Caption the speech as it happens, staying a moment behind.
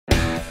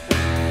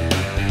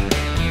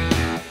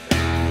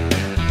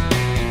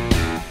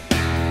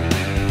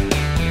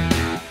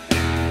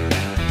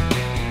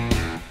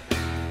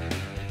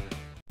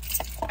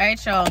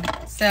Alright, y'all.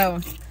 So,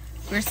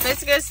 we're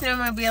supposed to go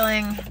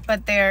snowmobiling,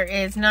 but there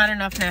is not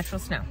enough natural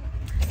snow.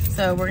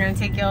 So, we're going to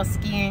take y'all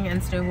skiing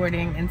and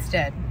snowboarding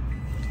instead.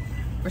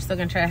 We're still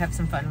going to try to have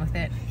some fun with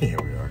it. Yeah,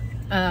 we are.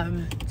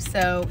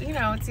 So, you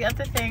know, it's the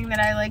other thing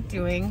that I like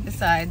doing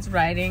besides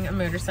riding a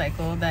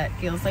motorcycle that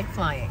feels like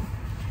flying.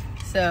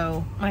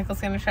 So, Michael's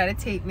going to try to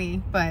tape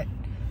me, but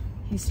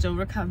he's still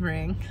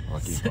recovering. I'll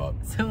keep up.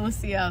 So, we'll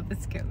see how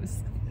this goes.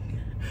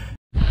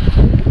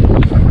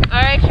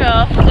 Alright,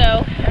 y'all.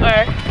 So,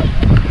 our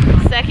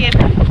second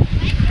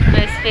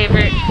most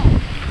favorite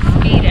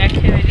speed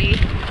activity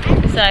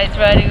besides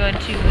riding on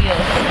two wheels.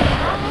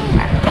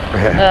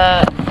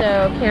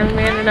 So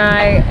Cameraman and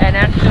I, and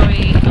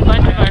actually a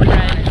bunch of our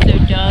friends, so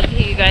Doug,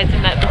 who you guys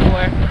have met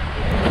before,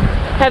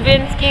 have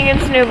been skiing and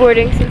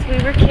snowboarding since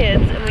we were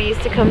kids, and we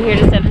used to come here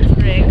to Seven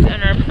Springs,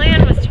 and our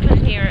plan was to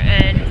come here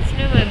and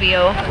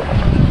snowmobile,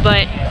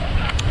 but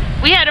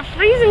we had a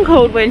freezing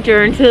cold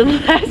winter until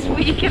last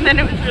week, and then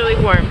it was really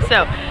warm,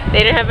 so they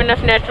didn't have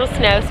enough natural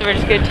snow, so we're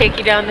just going to take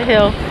you down the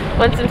hill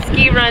on some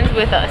ski runs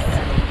with us.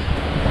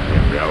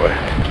 Really?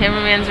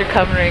 Cameraman's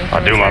recovering from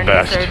I'll do my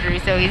best. surgery,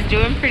 so he's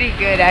doing pretty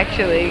good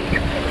actually.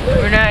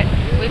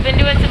 We've been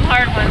doing some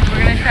hard ones. We're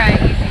gonna try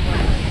an easy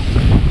one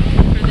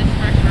for this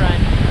first run.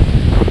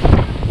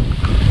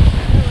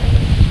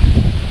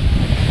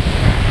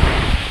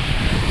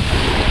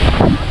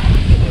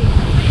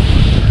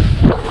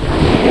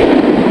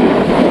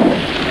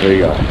 There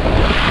you go.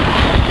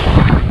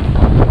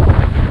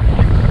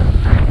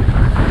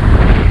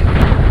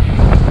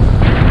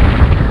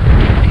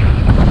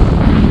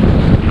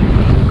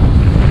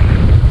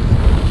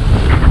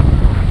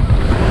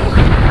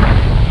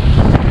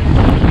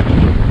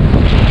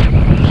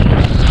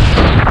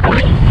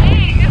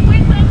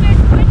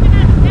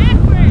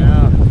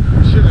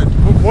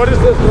 What is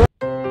this?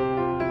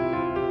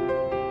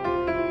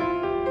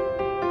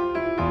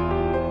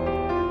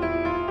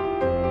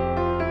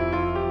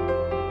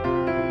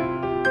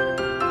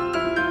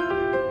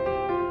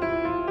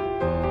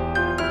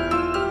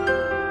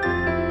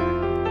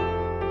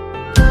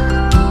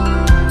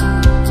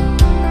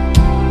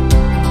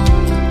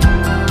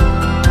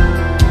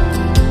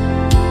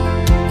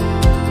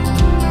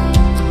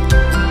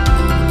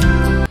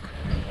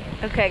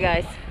 Okay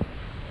guys,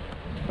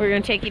 we're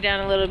gonna take you down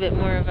a little bit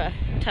more of a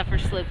tougher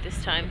slope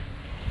this time.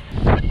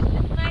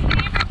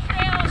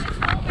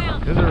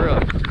 Is it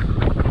really?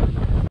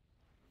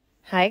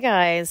 Hi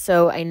guys,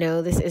 so I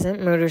know this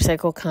isn't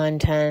motorcycle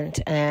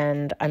content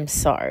and I'm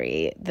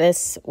sorry.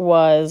 This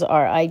was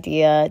our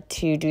idea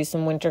to do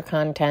some winter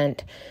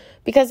content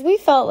because we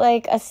felt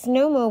like a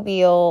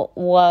snowmobile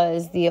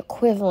was the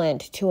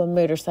equivalent to a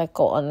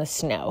motorcycle on the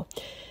snow.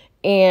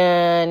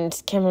 And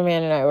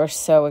Cameraman and I were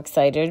so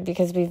excited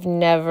because we've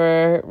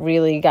never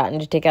really gotten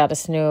to take out a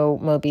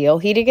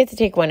snowmobile. He did get to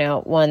take one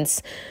out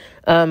once,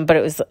 but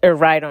it was a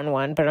ride on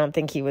one, but I don't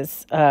think he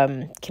was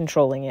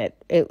controlling it.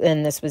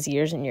 And this was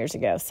years and years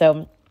ago.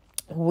 So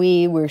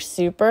we were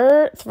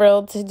super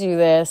thrilled to do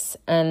this.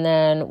 And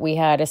then we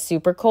had a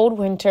super cold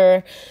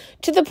winter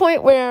to the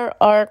point where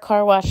our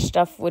car wash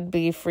stuff would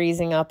be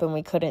freezing up and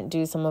we couldn't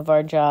do some of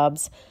our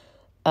jobs.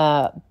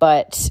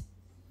 But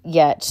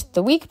yet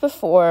the week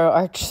before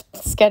our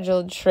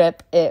scheduled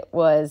trip, it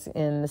was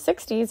in the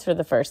 60s for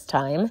the first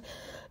time,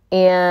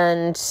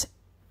 and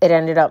it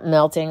ended up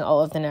melting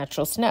all of the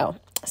natural snow.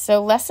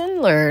 So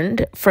lesson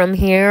learned from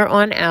here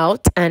on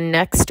out, and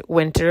next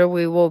winter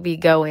we will be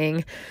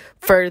going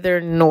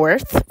further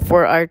north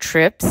for our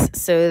trips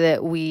so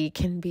that we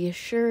can be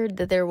assured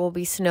that there will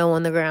be snow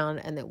on the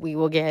ground and that we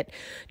will get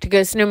to go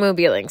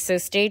snowmobiling. So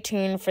stay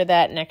tuned for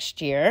that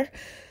next year.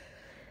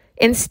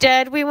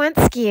 Instead, we went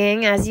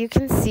skiing, as you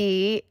can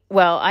see.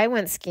 Well, I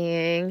went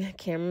skiing,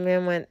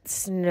 Cameraman went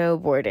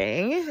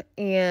snowboarding,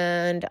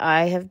 and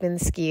I have been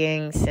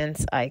skiing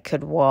since I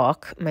could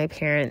walk. My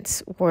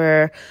parents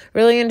were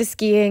really into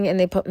skiing, and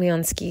they put me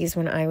on skis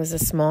when I was a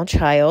small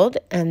child.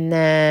 And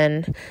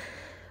then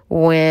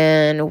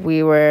when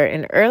we were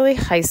in early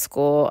high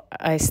school,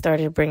 I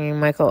started bringing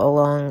Michael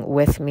along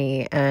with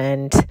me,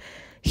 and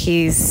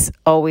he's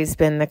always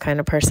been the kind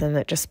of person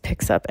that just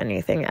picks up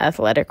anything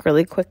athletic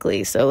really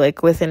quickly. So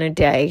like within a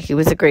day, he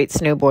was a great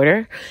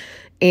snowboarder.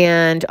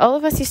 And all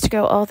of us used to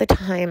go all the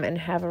time and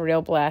have a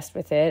real blast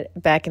with it.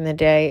 Back in the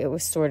day, it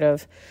was sort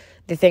of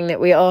the thing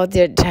that we all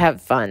did to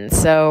have fun.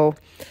 So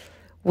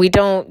we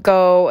don't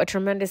go a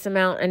tremendous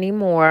amount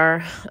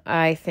anymore.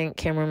 I think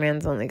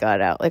Cameraman's only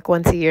got out like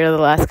once a year the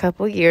last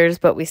couple of years,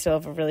 but we still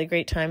have a really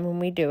great time when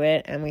we do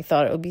it. And we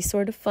thought it would be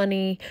sort of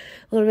funny,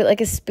 a little bit like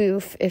a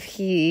spoof, if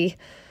he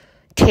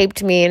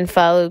taped me and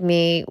followed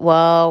me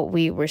while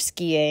we were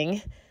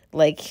skiing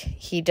like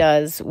he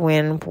does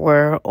when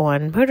we're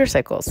on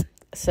motorcycles.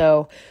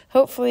 So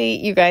hopefully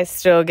you guys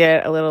still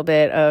get a little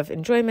bit of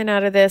enjoyment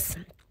out of this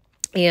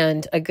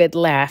and a good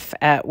laugh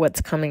at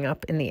what's coming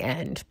up in the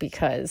end,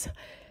 because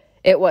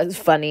it was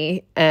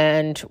funny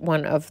and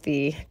one of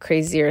the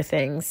crazier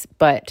things,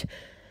 but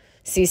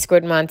Sea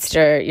Squid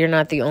Monster, you're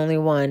not the only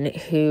one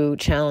who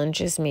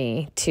challenges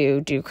me to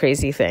do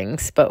crazy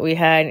things, but we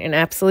had an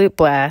absolute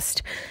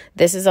blast.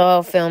 This is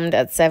all filmed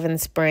at Seven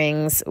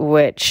Springs,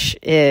 which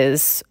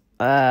is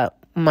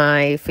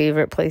my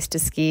favorite place to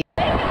ski.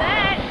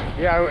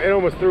 Yeah, it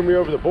almost threw me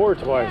over the board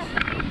twice.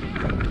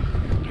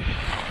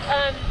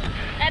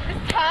 At the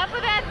top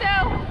of that,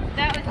 though,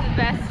 that was the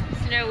best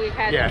snow we've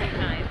had in some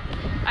time.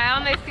 I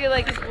almost feel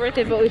like it's worth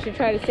it, but we should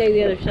try to stay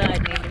the other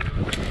side, maybe.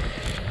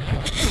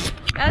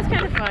 That was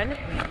kind of fun.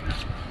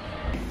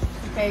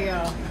 Okay,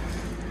 y'all.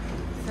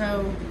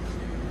 So,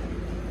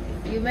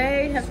 you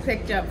may have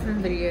picked up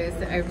from videos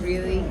that I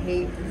really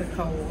hate the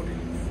cold,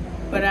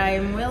 but I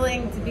am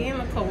willing to be in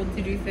the cold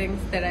to do things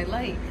that I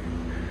like.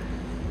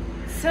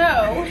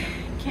 So,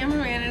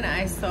 Cameraman and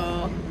I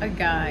saw a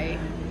guy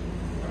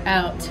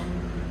out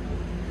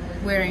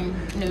wearing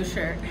no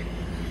shirt.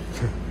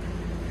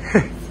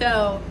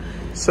 So,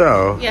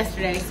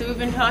 yesterday, so we've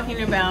been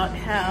talking about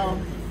how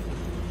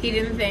he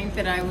didn't think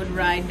that I would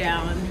ride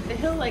down the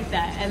hill like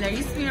that. And there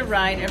used to be a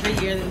ride every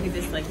year that would be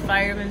this like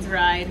fireman's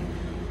ride,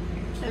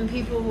 and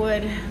people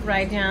would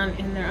ride down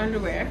in their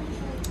underwear.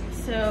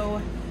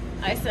 So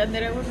I said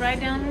that I would ride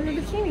down in a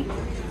bikini.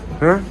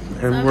 Huh?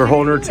 And so we're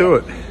holding her to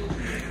it.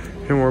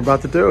 And we're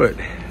about to do it.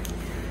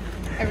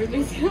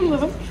 Everybody's gonna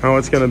look. Oh,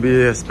 it's gonna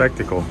be a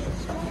spectacle.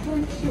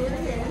 I'm sure it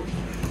is.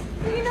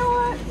 But you know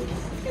what?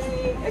 It's gonna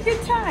be a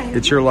good time.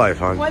 It's your life,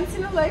 hon. Once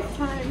in a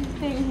lifetime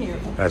thing here.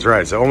 That's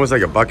right. It's almost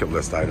like a bucket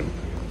list item.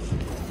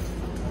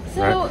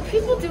 So right?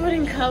 People do it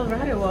in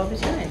Colorado all the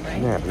time,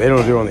 right? Yeah, but they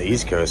don't do it on the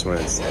East Coast when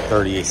it's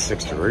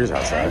 36 degrees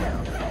outside. I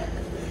know.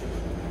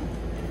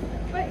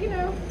 But you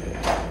know,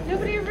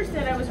 nobody ever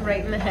said I was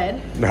right in the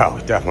head. No,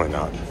 definitely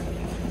not.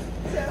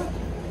 So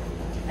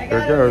I got Here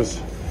it goes.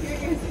 Here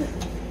it goes.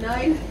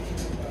 9.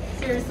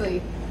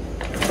 Seriously.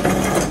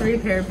 3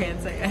 pair of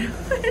pants I got.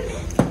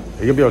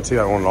 You gonna be able to take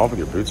that one off with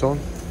your boots on?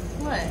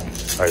 What?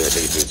 Oh, yeah,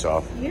 take your boots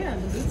off. Yeah,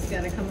 the boots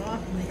gotta come off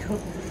when they go.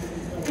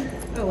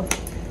 Oh,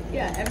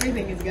 yeah,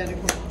 everything has gotta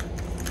come off.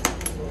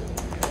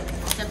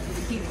 Except for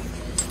the keys.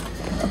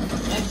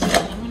 Actually,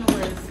 I'm gonna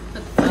wear this,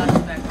 put the socks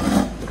back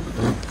on.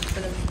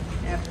 Put them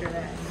after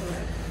that.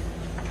 Alright.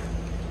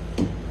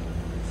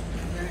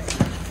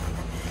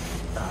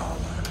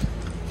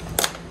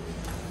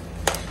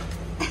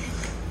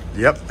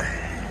 Yep.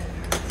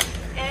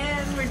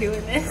 And we're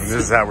doing this. And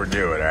this is how we're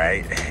doing, all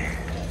right?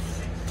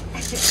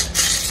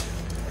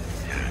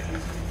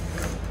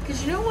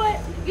 Because you know what?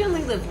 You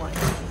only live once.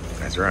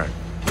 That's right.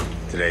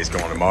 Today's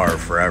going tomorrow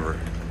forever.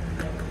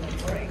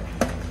 Right.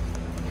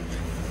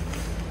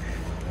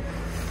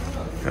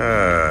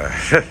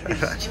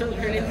 There's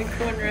children in the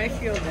corner. I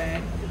feel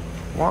bad.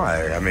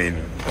 Why? I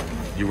mean,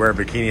 you wear a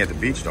bikini at the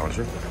beach, don't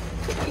you?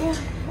 Yeah,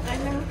 I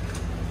know.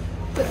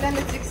 But then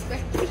it's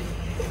expected.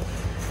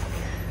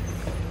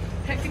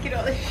 I have to get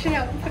all this shit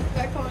out and put it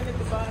back on at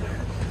the bottom.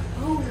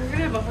 Oh, we're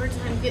gonna have a hard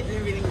time getting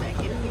everything back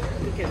in here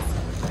because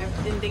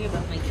I didn't think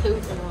about my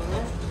coat and all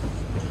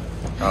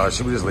that.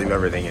 Should we just leave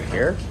everything in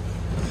here?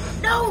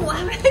 No,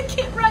 I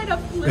can't ride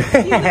up the lift.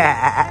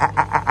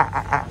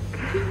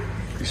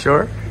 You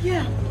sure?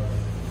 Yeah,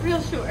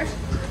 real sure.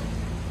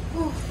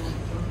 Ooh.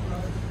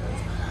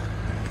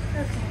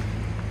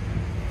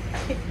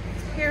 Okay.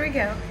 Here we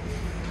go.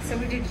 So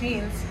we did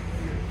jeans,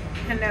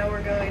 and now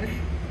we're going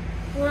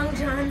long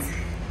johns.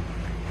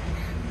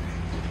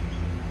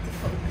 To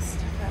focus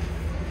stuff up.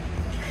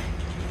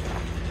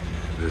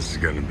 This is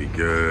gonna be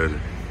good.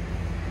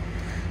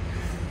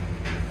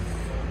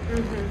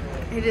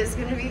 Mm-hmm. It is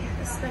gonna be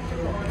a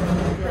spectacle,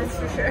 that's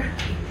for sure.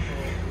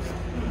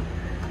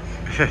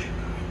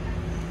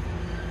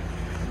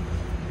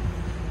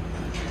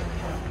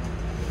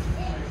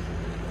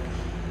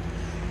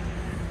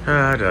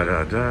 Da da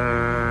da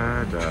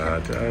da da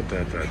da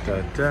da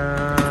da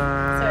da. So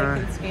I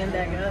can stand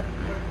back up.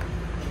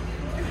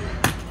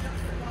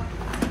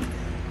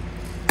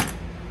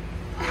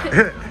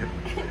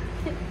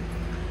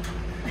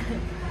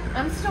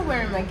 I'm still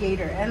wearing my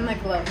gaiter and my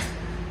gloves.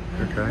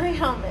 Okay. My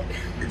helmet.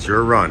 It's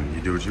your run.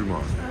 You do what you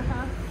want.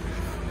 Uh-huh.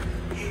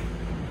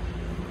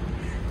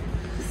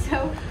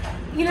 So,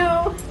 you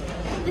know,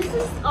 this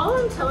is all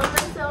I'm telling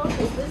myself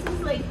is this is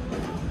like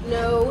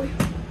no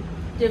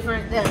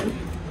different than,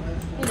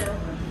 you know,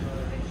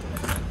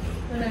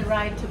 when I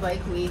ride to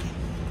Bike Week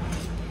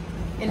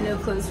in no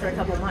clothes for a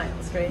couple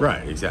miles, right?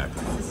 Right,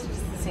 exactly. This is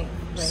just the same.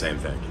 Right? Same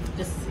thing.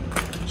 Just the same.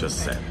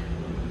 Just the same.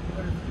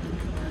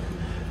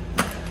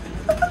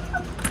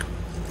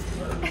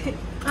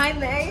 I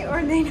may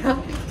or may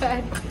not have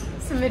had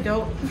some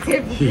adult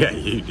beverages Yeah,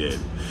 you did.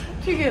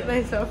 to get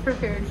myself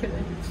prepared for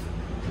this.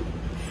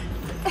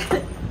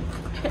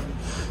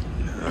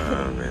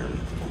 Oh, man.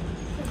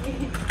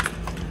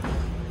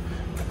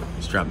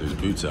 Strap those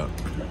boots up.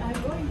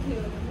 I'm going to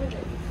in a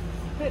minute.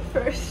 But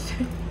first,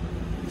 I'm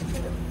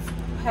gonna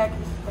pack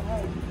this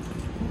bag.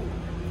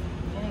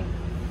 Dang.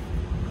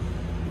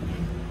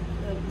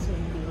 That's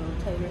going to be a little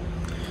tighter.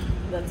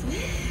 That's it.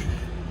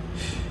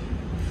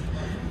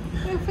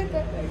 I put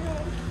that back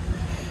on.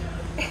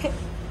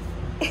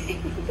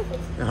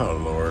 Oh,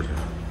 Lord.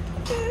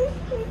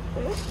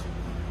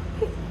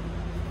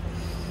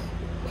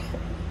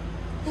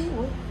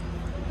 Ooh,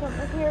 got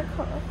my hair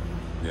caught.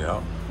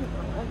 Yeah.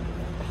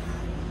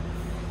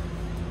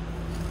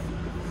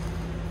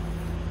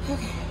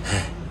 Okay.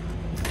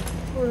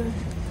 We're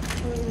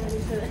ready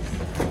for this.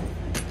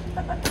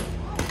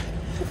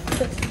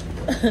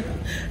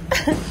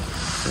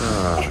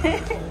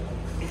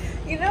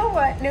 You know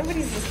what?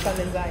 Nobody's as fun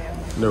as I am.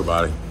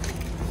 Nobody.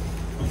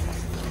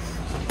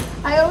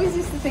 I always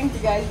used to think the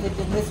guys that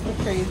did this were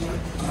crazy.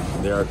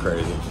 They are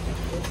crazy.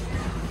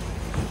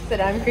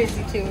 That I'm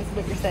crazy too, is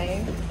what you're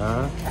saying.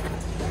 Uh-huh.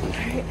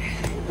 Alright.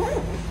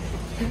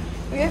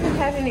 We haven't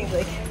had any,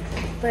 like,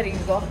 buddies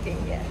walking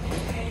yet.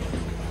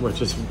 Well,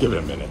 just give it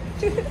a minute.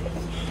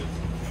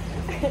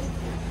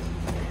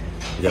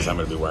 I guess I'm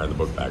going to be wearing the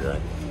book bag,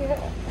 right? Yeah,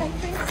 I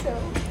think so.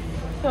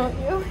 Don't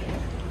you?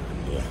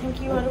 Yeah.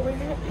 Think you want to wear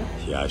it?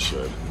 Yeah, I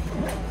should.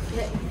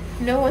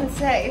 No one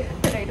say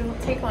that I don't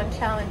take on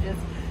challenges.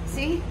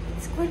 See?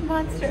 Squid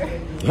Monster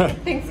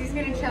thinks he's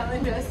going to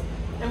challenge us,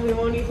 and we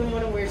won't even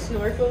want to wear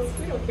snorkels.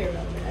 We don't care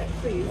about that.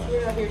 Please,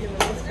 we're out here doing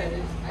this kind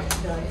of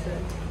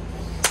nonsense.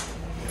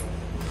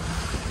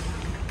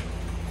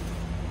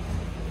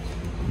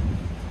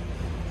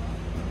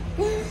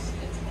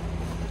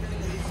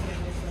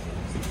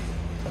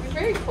 You're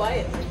very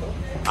quiet, Michael.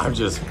 I'm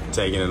just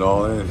taking it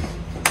all in.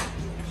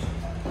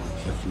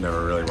 I've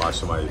never really watched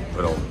somebody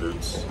put on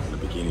boots in a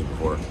bikini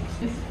before.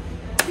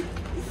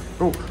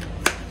 Oh.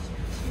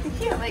 You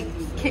can't, like,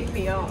 kick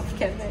me off,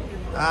 can they?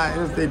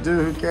 If they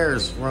do, who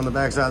cares? We're on the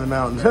back side of the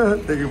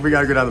mountain. We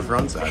gotta go down the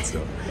front side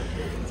still.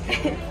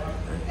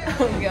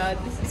 Oh God,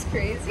 this is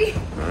crazy.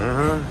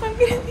 Uh-huh. I'm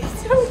gonna be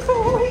so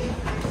cold.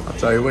 I'll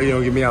tell you what, you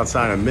don't get me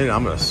outside in a minute,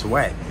 I'm gonna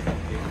sweat.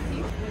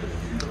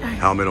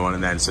 Helmet on,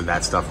 and then so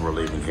that stuff we're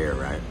leaving here,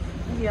 right?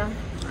 Yeah.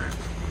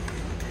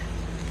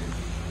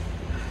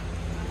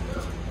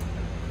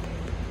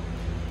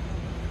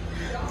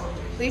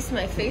 At least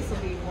my face will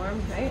be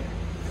warm, right?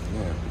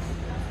 Yeah.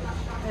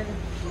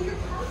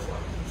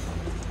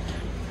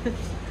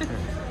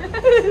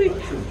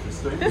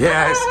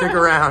 Yeah, stick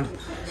around.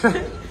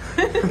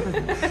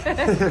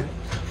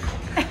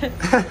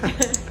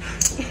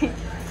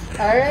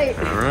 All right.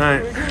 All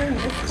right.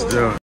 Let's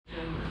do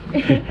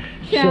it.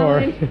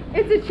 Challenge. Sure.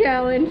 It's a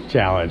challenge.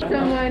 Challenge.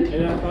 Someone.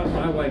 And I thought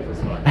my wife was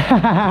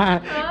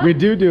fine. We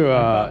do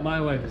My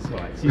wife is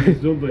fine. She's a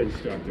Zumba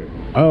instructor.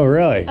 Oh,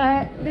 really?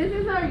 This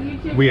is our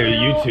YouTube We have a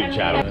channel. YouTube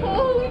channel.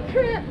 Holy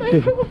crap,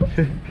 Michael.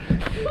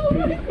 Oh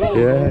my God.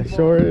 Yeah,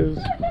 sure is.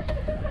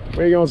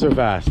 Where are you going so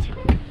fast?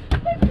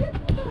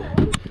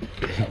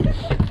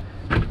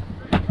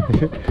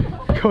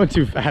 Going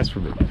too fast for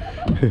me.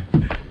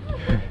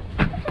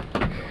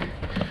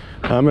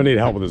 I'm gonna need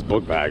help with this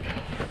book bag.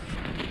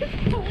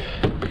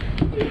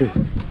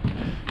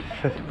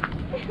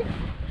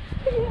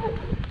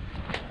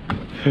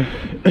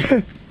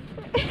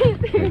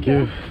 Thank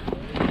you.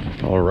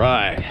 All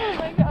right. Oh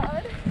my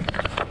God.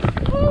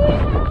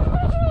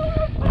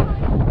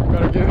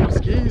 Gotta get them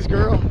skis,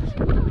 girl.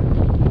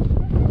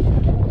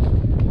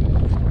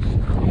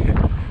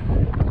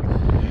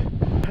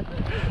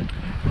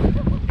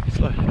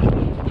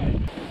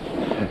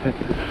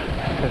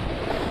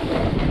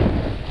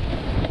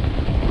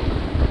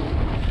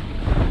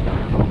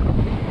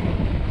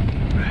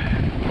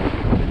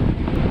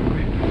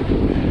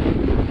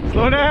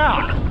 Slow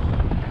down.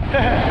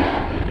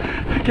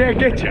 I can't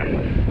get you.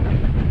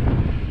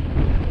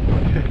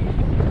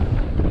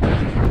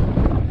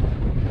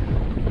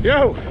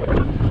 Yo,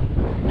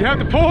 you have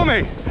to pull me.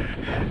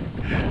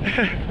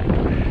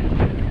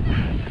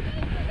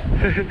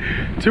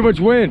 Too much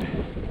wind.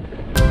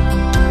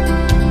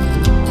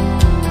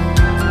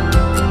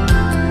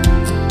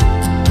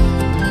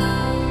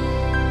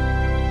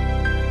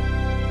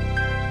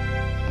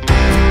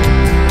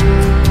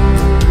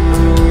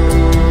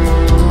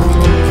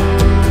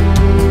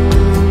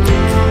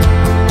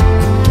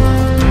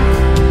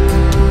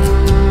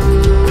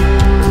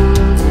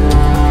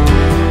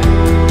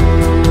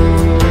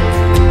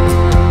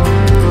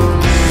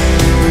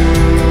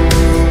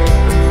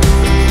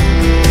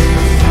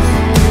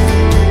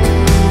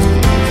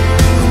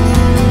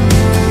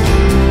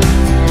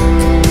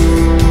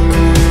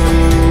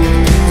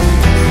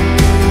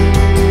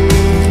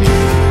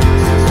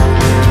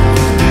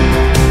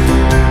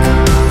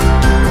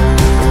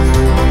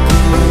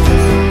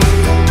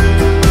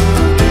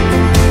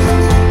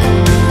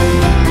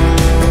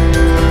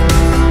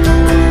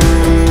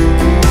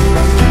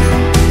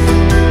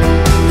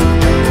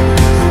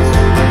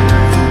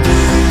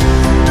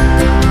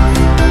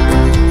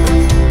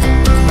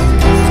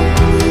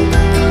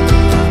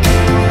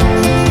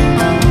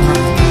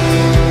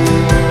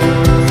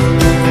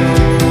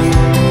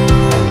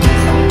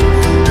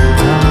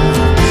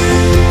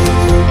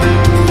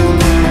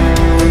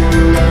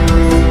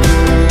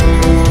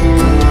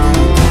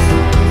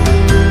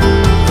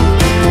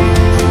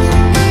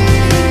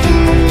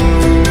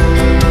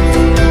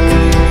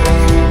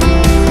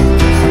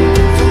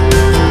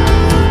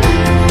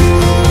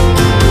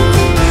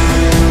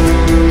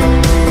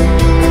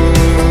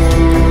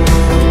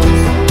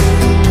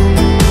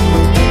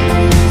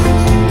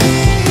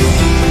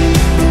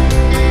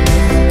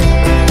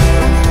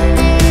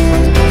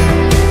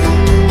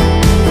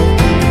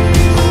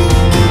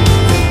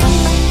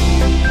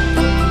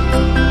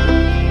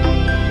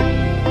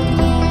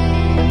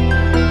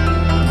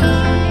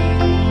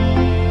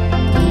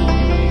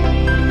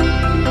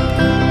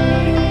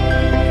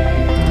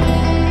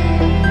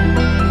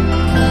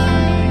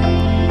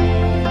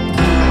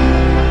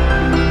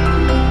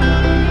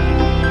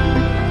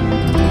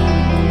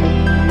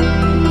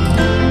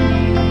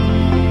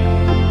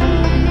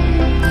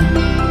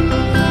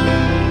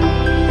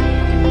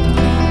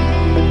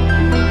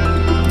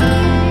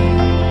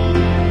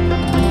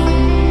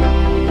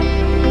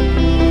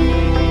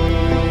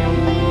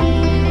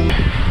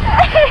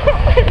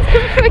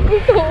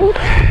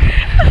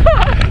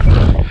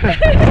 How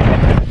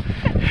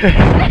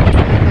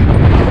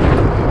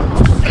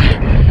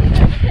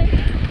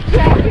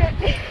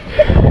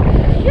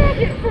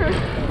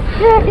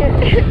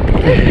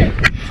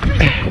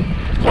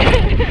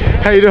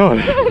you doing?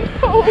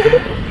 It's cold.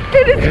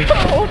 It is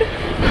cold.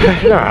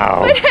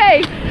 No. But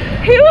hey,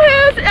 who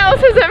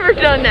else has ever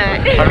done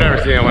that? I've never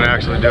seen anyone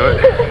actually do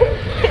it.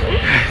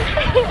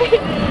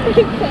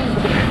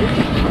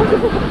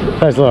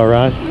 Nice little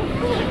run.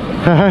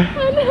 Huh?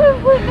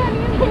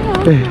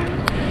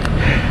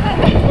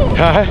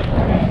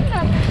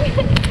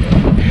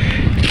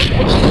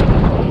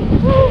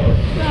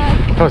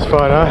 That was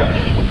fun,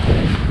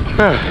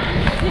 huh?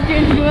 Did you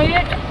enjoy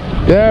it?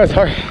 Yeah, it's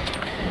hard.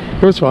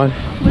 It was fun.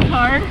 It was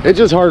hard. It's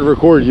just hard to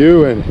record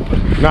you and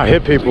not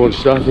hit people and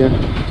stuff, yeah.